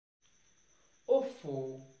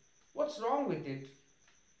Offo, what's wrong with it?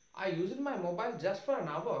 I used my mobile just for an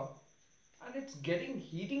hour and it's getting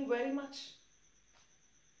heating very much.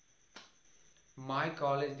 My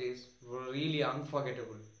college days were really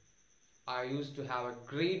unforgettable. I used to have a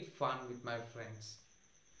great fun with my friends.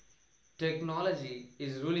 Technology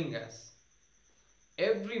is ruling us.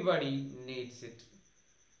 Everybody needs it.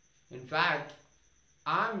 In fact,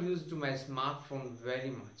 I'm used to my smartphone very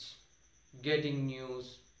much. Getting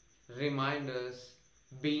news, reminders,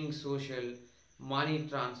 being social, money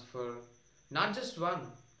transfer, not just one.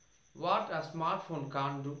 What a smartphone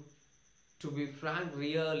can't do. To be frank,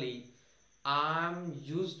 really, I'm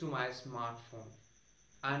used to my smartphone.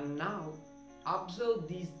 And now, observe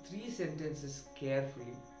these three sentences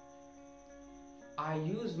carefully. I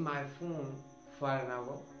use my phone for an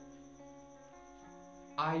hour.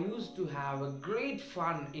 I used to have a great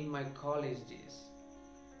fun in my college days.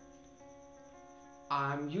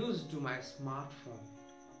 I'm used to my smartphone.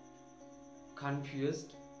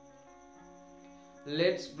 Confused?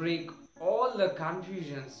 Let's break all the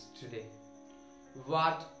confusions today.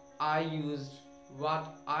 What I used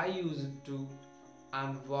to,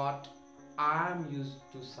 and what I'm used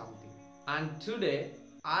to something. And today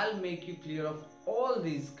I'll make you clear of all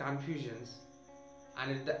these confusions,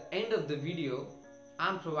 and at the end of the video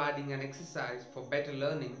I'm providing an exercise for better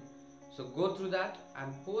learning. So go through that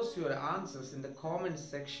and post your answers in the comments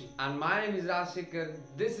section. And my name is Rajshekhar.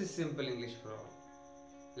 This is Simple English for All.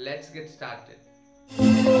 Let's get started.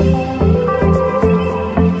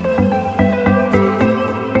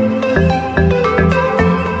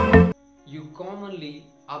 You commonly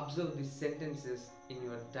observe these sentences in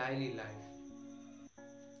your daily life.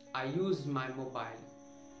 I used my mobile.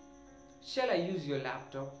 Shall I use your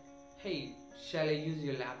laptop? Hey, shall I use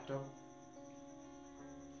your laptop?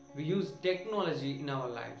 We use technology in our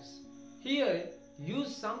lives. Here,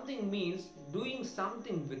 use something means doing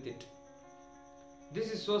something with it.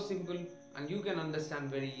 This is so simple and you can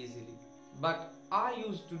understand very easily. But I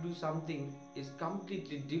used to do something is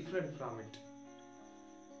completely different from it.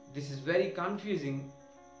 This is very confusing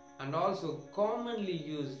and also commonly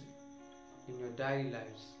used in your daily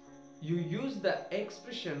lives. You use the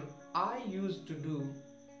expression I used to do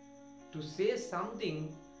to say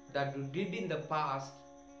something that you did in the past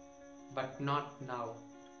but not now.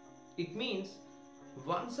 It means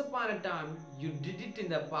once upon a time you did it in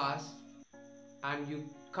the past and you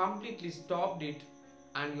completely stopped it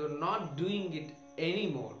and you're not doing it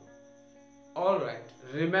anymore. Alright,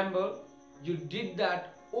 remember, you did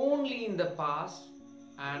that only in the past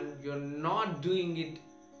and you're not doing it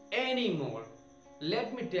anymore.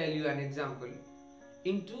 Let me tell you an example.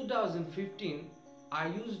 In 2015, I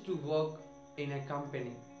used to work in a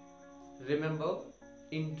company. Remember,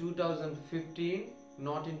 in 2015,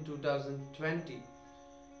 not in 2020.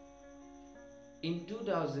 In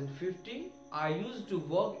 2015, I used to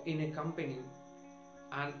work in a company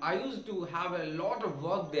and I used to have a lot of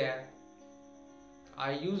work there.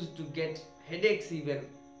 I used to get headaches even,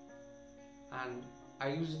 and I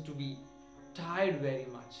used to be tired very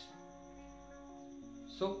much.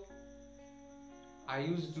 So I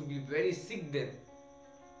used to be very sick then.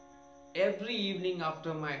 Every evening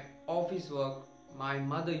after my office work, my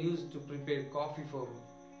mother used to prepare coffee for me.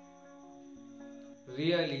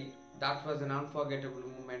 Really, that was an unforgettable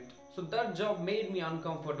moment. So that job made me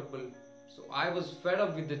uncomfortable. So I was fed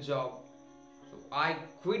up with the job. So I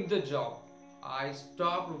quit the job. I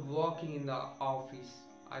stopped working in the office.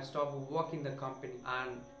 I stopped working in the company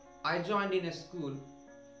and I joined in a school.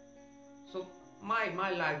 So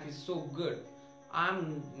my life is so good.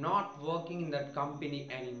 I'm not working in that company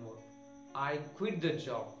anymore. I quit the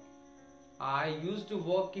job. I used to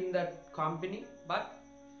work in that company, but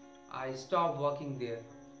I stopped working there.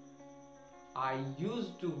 I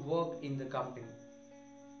used to work in the company.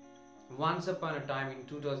 Once upon a time in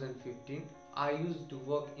 2015, I used to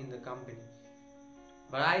work in the company.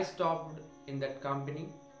 But I stopped in that company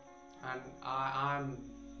and I'm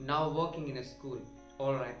now working in a school.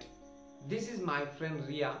 Alright. This is my friend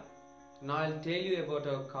Ria. Now I'll tell you about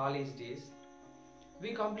our college days.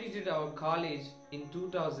 We completed our college in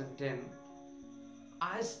 2010.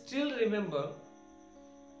 I still remember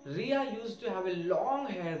Ria used to have a long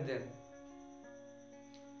hair then.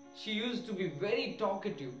 She used to be very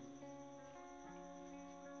talkative.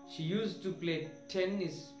 She used to play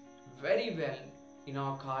tennis very well in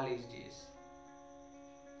our college days.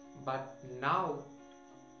 But now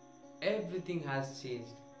everything has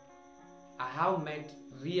changed. I have met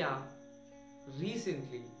Ria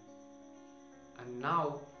recently and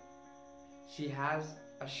now she has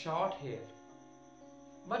a short hair.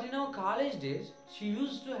 But in our college days, she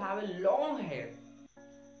used to have a long hair.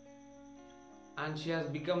 and she has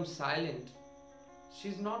become silent.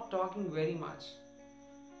 She's not talking very much.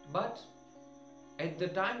 But at the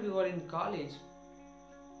time we were in college,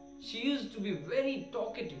 she used to be very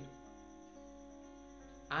talkative.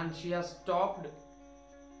 And she has stopped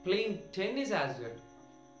playing tennis as well.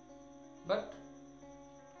 But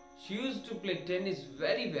she used to play tennis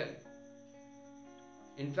very well.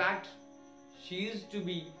 In fact, she used to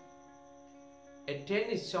be a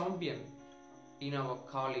tennis champion in our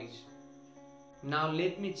college. Now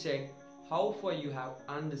let me check how far you have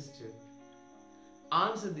understood.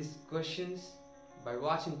 Answer these questions by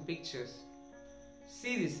watching pictures.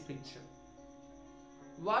 See this picture.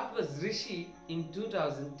 What was Rishi in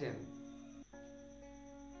 2010?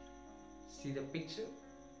 See the picture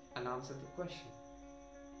and answer the question.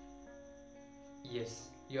 Yes,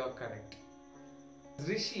 you are correct.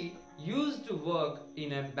 Rishi used to work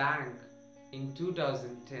in a bank in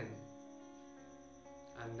 2010.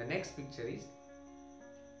 And the next picture is,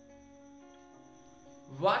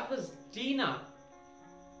 what was Tina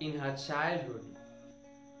in her childhood?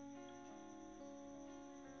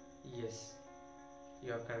 Yes,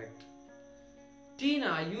 you are correct.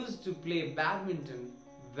 Tina used to play badminton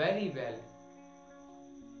very well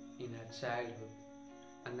in her childhood.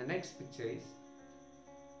 And the next picture is,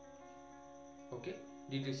 okay,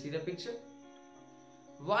 did you see the picture?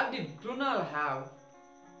 What did Krunal have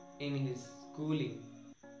in his schooling?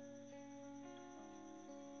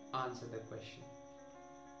 Answer the question.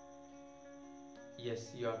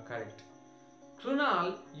 Yes, you are correct.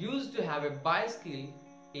 Krunal used to have a bicycle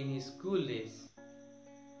in his school days.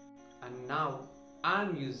 And now I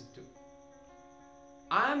am used to.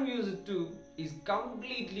 I am used to is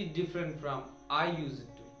completely different from I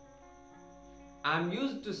used to. I am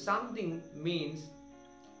used to something means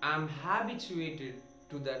I am habituated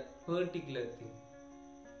to that particular thing.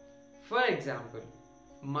 For example,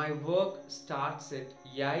 my work starts at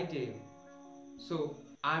 8 am. So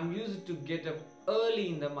I am used to get up early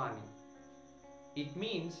in the morning. It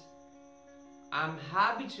means I am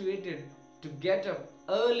habituated to get up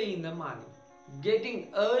early in the morning.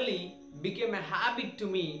 Getting early became a habit to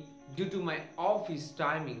me due to my office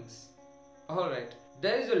timings. Alright,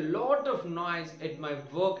 there is a lot of noise at my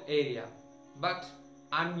work area, but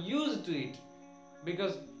I'm used to it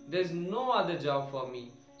because there's no other job for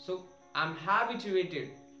me. So I'm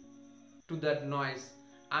habituated to that noise.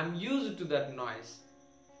 I'm used to that noise.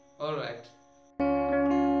 Alright.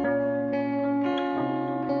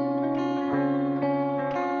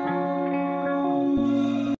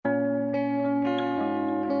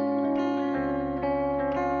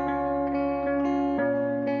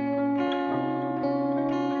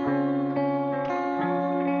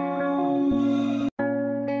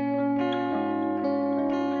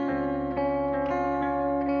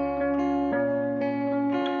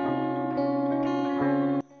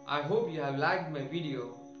 I hope you have liked my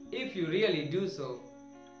video. If you really do so,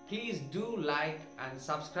 please do like and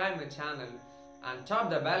subscribe my channel and tap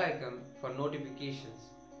the bell icon for notifications.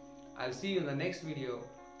 I'll see you in the next video.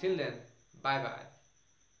 Till then, bye bye.